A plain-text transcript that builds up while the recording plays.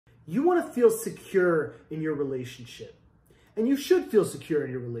You want to feel secure in your relationship. And you should feel secure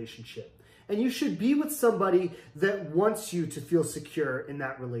in your relationship. And you should be with somebody that wants you to feel secure in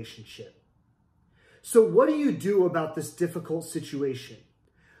that relationship. So what do you do about this difficult situation?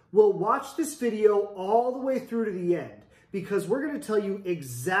 Well, watch this video all the way through to the end, because we're going to tell you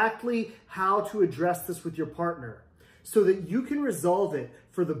exactly how to address this with your partner so that you can resolve it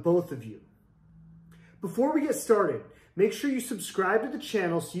for the both of you. Before we get started, make sure you subscribe to the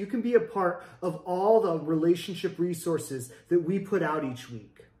channel so you can be a part of all the relationship resources that we put out each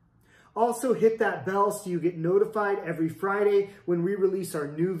week. Also, hit that bell so you get notified every Friday when we release our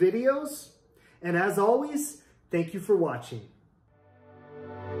new videos. And as always, thank you for watching.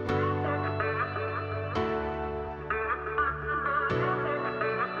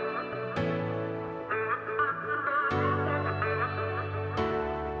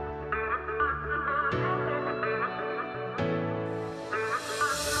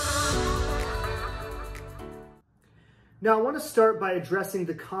 Now, I want to start by addressing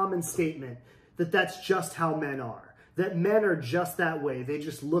the common statement that that's just how men are, that men are just that way. They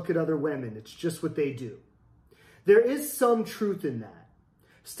just look at other women. It's just what they do. There is some truth in that.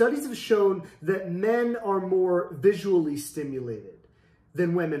 Studies have shown that men are more visually stimulated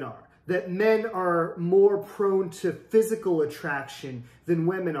than women are, that men are more prone to physical attraction than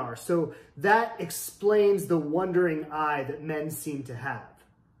women are. So that explains the wandering eye that men seem to have.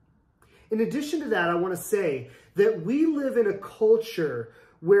 In addition to that, I want to say that we live in a culture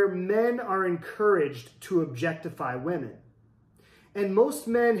where men are encouraged to objectify women. And most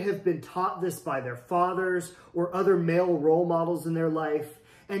men have been taught this by their fathers or other male role models in their life.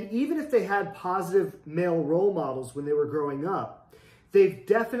 And even if they had positive male role models when they were growing up, they've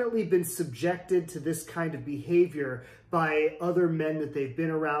definitely been subjected to this kind of behavior by other men that they've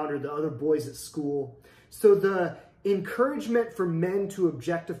been around or the other boys at school. So the encouragement for men to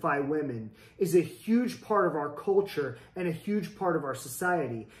objectify women is a huge part of our culture and a huge part of our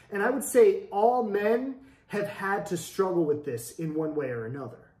society. And I would say all men have had to struggle with this in one way or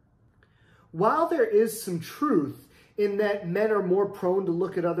another. While there is some truth in that men are more prone to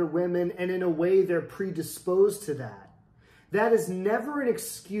look at other women and in a way they're predisposed to that, that is never an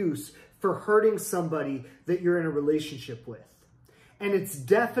excuse for hurting somebody that you're in a relationship with. And it's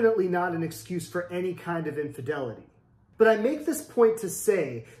definitely not an excuse for any kind of infidelity. But I make this point to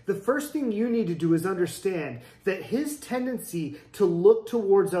say, the first thing you need to do is understand that his tendency to look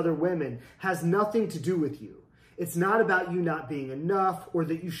towards other women has nothing to do with you. It's not about you not being enough or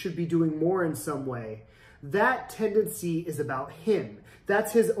that you should be doing more in some way. That tendency is about him.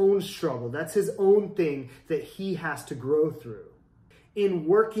 That's his own struggle. That's his own thing that he has to grow through. In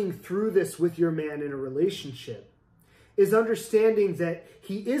working through this with your man in a relationship is understanding that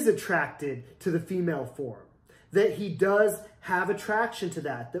he is attracted to the female form, that he does have attraction to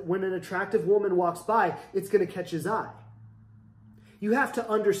that when an attractive woman walks by, it's going to catch his eye. You have to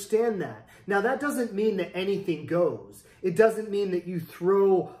understand that. Now, that doesn't mean that anything goes. It doesn't mean that you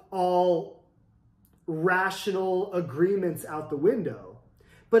throw all rational agreements out the window,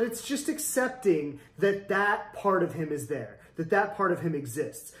 but it's just accepting that that part of him is there, that that part of him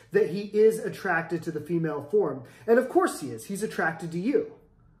exists, that he is attracted to the female form. And of course he is. He's attracted to you.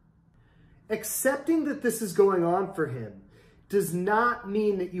 Accepting that this is going on for him does not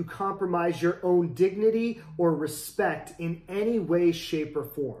mean that you compromise your own dignity or respect in any way, shape, or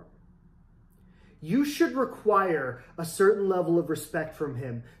form. You should require a certain level of respect from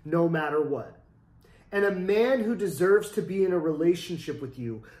him no matter what. And a man who deserves to be in a relationship with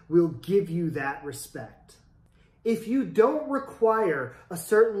you will give you that respect. If you don't require a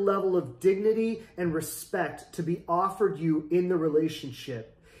certain level of dignity and respect to be offered you in the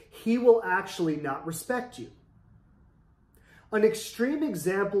relationship, he will actually not respect you. An extreme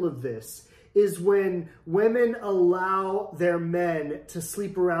example of this is when women allow their men to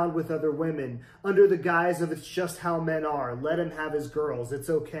sleep around with other women under the guise of it's just how men are. Let him have his girls. It's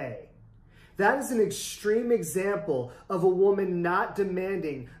okay. That is an extreme example of a woman not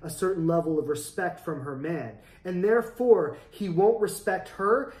demanding a certain level of respect from her man. And therefore, he won't respect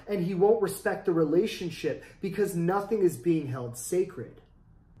her and he won't respect the relationship because nothing is being held sacred.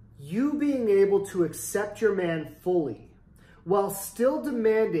 You being able to accept your man fully while still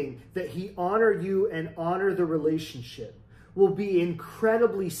demanding that he honor you and honor the relationship will be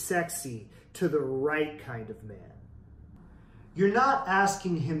incredibly sexy to the right kind of man. You're not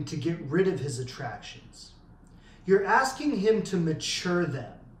asking him to get rid of his attractions. You're asking him to mature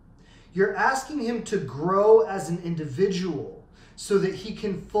them. You're asking him to grow as an individual so that he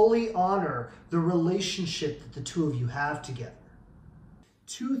can fully honor the relationship that the two of you have together.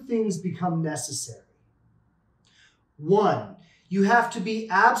 Two things become necessary. One, You have to be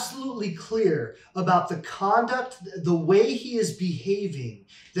absolutely clear about the conduct, the way he is behaving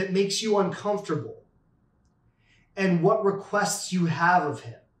that makes you uncomfortable, and what requests you have of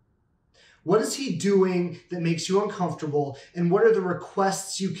him. What is he doing that makes you uncomfortable, and what are the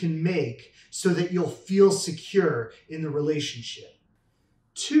requests you can make so that you'll feel secure in the relationship?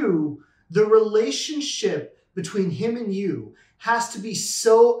 2, the relationship between him and you has to be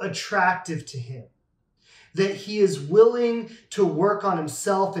so attractive to him that he is willing to work on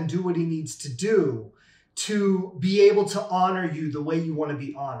himself and do what he needs to do to be able to honor you the way you want to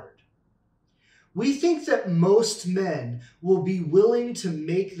be honored. We think that most men will be willing to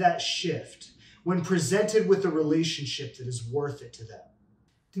make that shift when presented with a relationship that is worth it to them.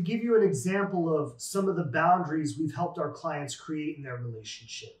 To give you an example of some of the boundaries we've helped our clients create in their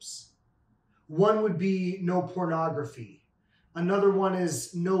relationships. One would be no pornography. Another one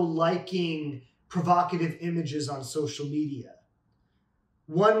is no liking provocative images on social media.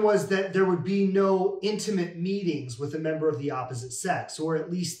 One was that there would be no intimate meetings with a member of the opposite sex, or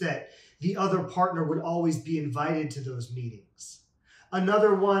at least that the other partner would always be invited to those meetings.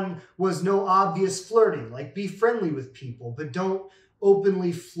 Another one was no obvious flirting, like be friendly with people, but don't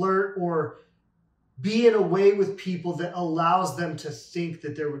openly flirt or be in a way with people that allows them to think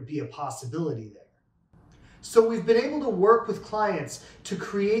that there would be a possibility there. So we've been able to work with clients to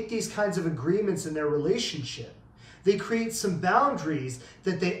create these kinds of agreements in their relationship. They create some boundaries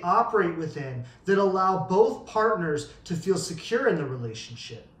that they operate within that allow both partners to feel secure in the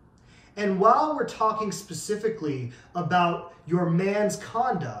relationship. And while we're talking specifically about your man's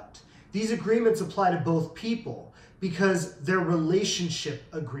conduct, these agreements apply to both people because they're relationship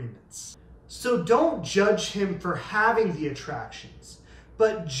agreements. So don't judge him for having the attractions,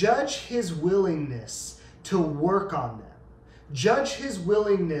 but judge his willingness to work on them. Judge his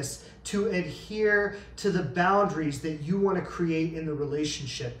willingness to adhere to the boundaries that you want to create in the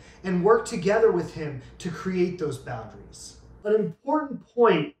relationship and work together with him to create those boundaries. An important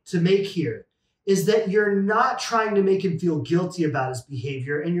point to make here is that you're not trying to make him feel guilty about his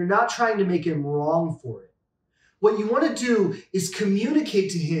behavior, and you're not trying to make him wrong for it. What you want to do is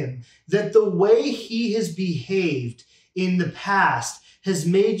communicate to him that the way he has behaved in the past has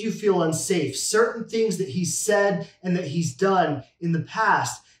made you feel unsafe. Certain things that he's said and that he's done in the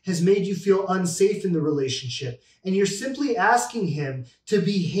past has made you feel unsafe in the relationship. And you're simply asking him to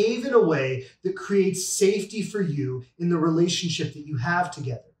behave in a way that creates safety for you in the relationship that you have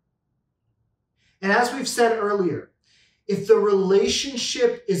together. And as we've said earlier, if the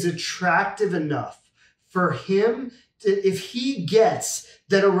relationship is attractive enough for him, if he gets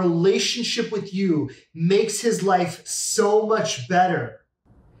that a relationship with you makes his life so much better,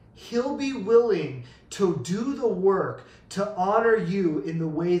 he'll be willing to do the work to honor you in the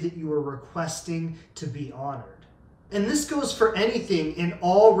way that you are requesting to be honored. And this goes for anything in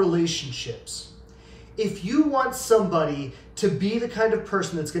all relationships. If you want somebody to be the kind of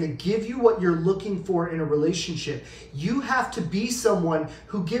person that's going to give you what you're looking for in a relationship, you have to be someone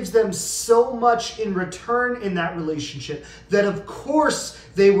who gives them so much in return in that relationship that of course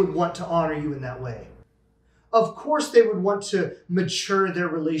they would want to honor you in that way. Of course they would want to mature their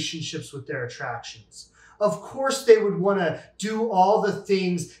relationships with their attractions. Of course they would want to do all the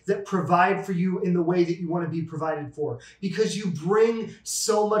things that provide for you in the way that you want to be provided for, because you bring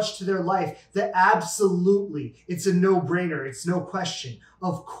so much to their life that absolutely it's a no-brainer. It's no question.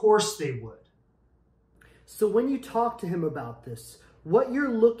 Of course they would. So when you talk to him about this, what you're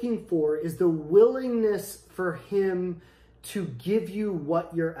looking for is the willingness for him to give you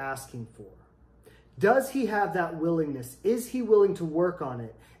what you're asking for. Does he have that willingness? Is he willing to work on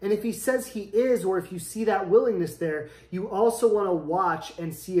it? And if he says he is, or if you see that willingness there, you also want to watch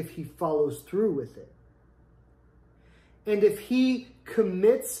and see if he follows through with it. And if he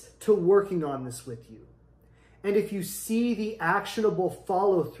commits to working on this with you, and if you see the actionable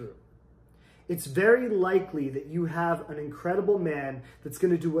follow through, it's very likely that you have an incredible man that's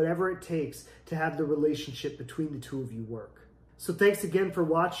going to do whatever it takes to have the relationship between the two of you work. So thanks again for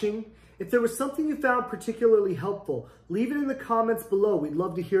watching. If there was something you found particularly helpful, leave it in the comments below. We'd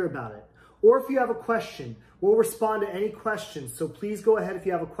love to hear about it. Or if you have a question, we'll respond to any questions. So please go ahead. If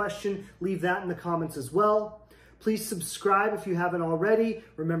you have a question, leave that in the comments as well. Please subscribe if you haven't already.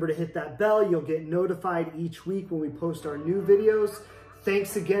 Remember to hit that bell. You'll get notified each week when we post our new videos.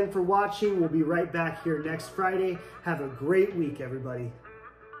 Thanks again for watching. We'll be right back here next Friday. Have a great week, everybody.